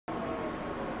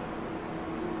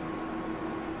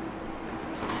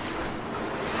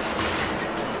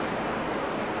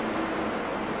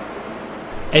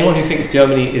Anyone who thinks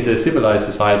Germany is a civilized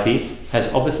society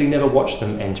has obviously never watched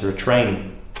them enter a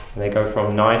train. They go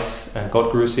from nice and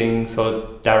Gottgrüßing,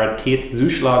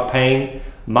 Solidaritätszuschlag paying,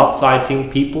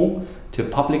 Mahlzeiten people to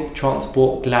public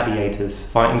transport gladiators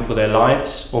fighting for their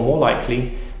lives, or more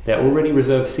likely, their already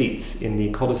reserved seats in the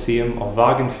Colosseum of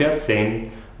Wagen 14,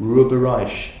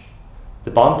 Ruhrbereich.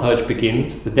 The Bahn Purge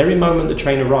begins the very moment the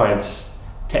train arrives.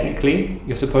 Technically,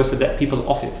 you're supposed to let people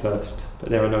off it first, but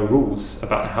there are no rules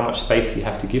about how much space you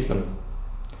have to give them.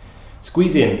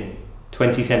 Squeeze in.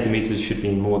 20 centimeters should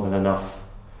be more than enough,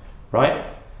 right?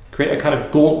 Create a kind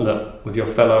of gauntlet with your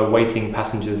fellow waiting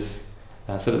passengers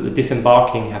so that the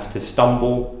disembarking have to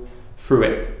stumble through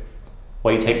it,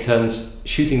 while you take turns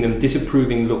shooting them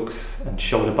disapproving looks and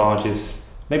shoulder barges.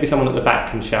 Maybe someone at the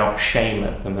back can shout shame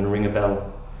at them and ring a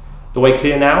bell. The way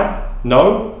clear now?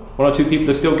 No? One or two people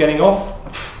are still getting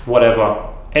off?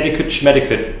 Whatever. Etiquette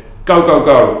schmetiquette. Go, go,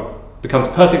 go. Becomes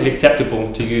perfectly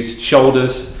acceptable to use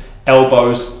shoulders,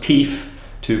 elbows, teeth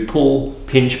to pull,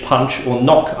 pinch, punch, or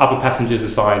knock other passengers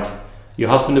aside. Your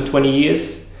husband of 20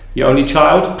 years? Your only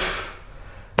child?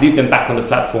 Leave them back on the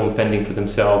platform fending for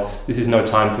themselves. This is no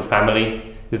time for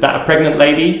family. Is that a pregnant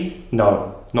lady?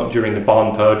 No, not during the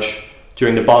Bahn Purge.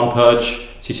 During the Bahn Purge,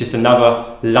 she's just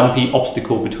another lumpy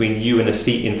obstacle between you and a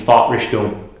seat in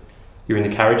Fahrtrichtung. You're in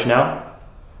the carriage now?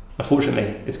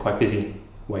 Unfortunately, it's quite busy.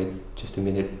 Wait just a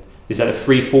minute. Is that a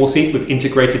free four-seat with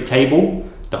integrated table?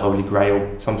 The Holy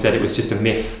Grail. Some said it was just a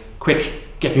myth. Quick,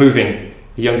 get moving.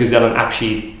 The young gazelle and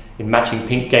Abschied in matching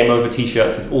pink Game Over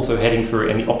t-shirts is also heading for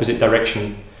it in the opposite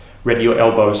direction. Ready your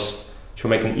elbows. She'll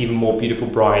make an even more beautiful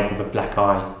bride with a black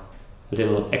eye. A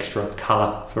little extra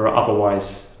colour for her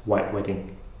otherwise white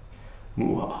wedding.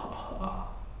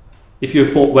 If you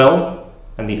have fought well,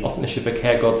 and the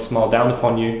Offenschiffer gods smile down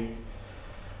upon you,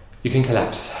 you can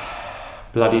collapse,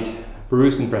 bloodied,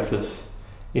 bruised and breathless,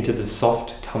 into the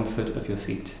soft comfort of your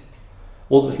seat.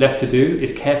 All that's left to do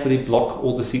is carefully block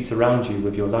all the seats around you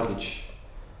with your luggage.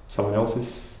 Someone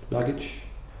else's luggage,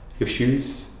 your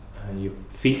shoes, your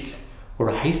feet, or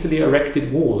a hastily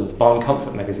erected wall of Bahn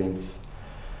Comfort magazines.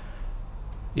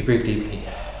 You breathe deeply.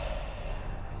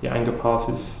 Your anger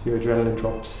passes, your adrenaline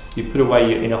drops. You put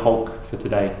away your inner Hulk for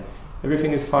today.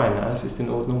 Everything is fine, alles ist in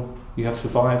Ordnung. You have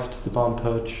survived the Bahn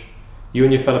Purge. You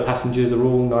and your fellow passengers are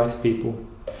all nice people,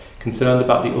 concerned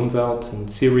about the Umwelt and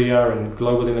Syria and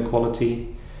global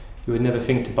inequality. You would never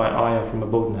think to buy Eier from a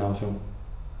Bodenhaufen.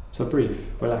 So breathe,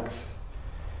 relax.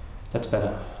 That's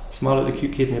better. Smile at the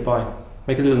cute kid nearby.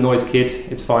 Make a little noise, kid.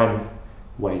 It's fine.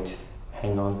 Wait,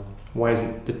 hang on. Why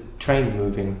isn't the train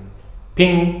moving?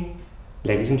 Ping!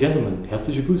 Ladies and gentlemen,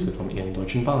 herzliche Grüße from Ihren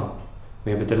Deutschen Bahn.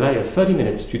 We have a delay of 30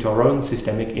 minutes due to our own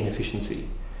systemic inefficiency.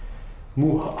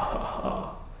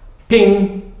 Muhahaha.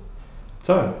 Ping!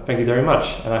 So, thank you very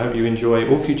much, and I hope you enjoy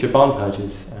all future Bahn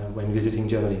purges when visiting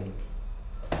Germany.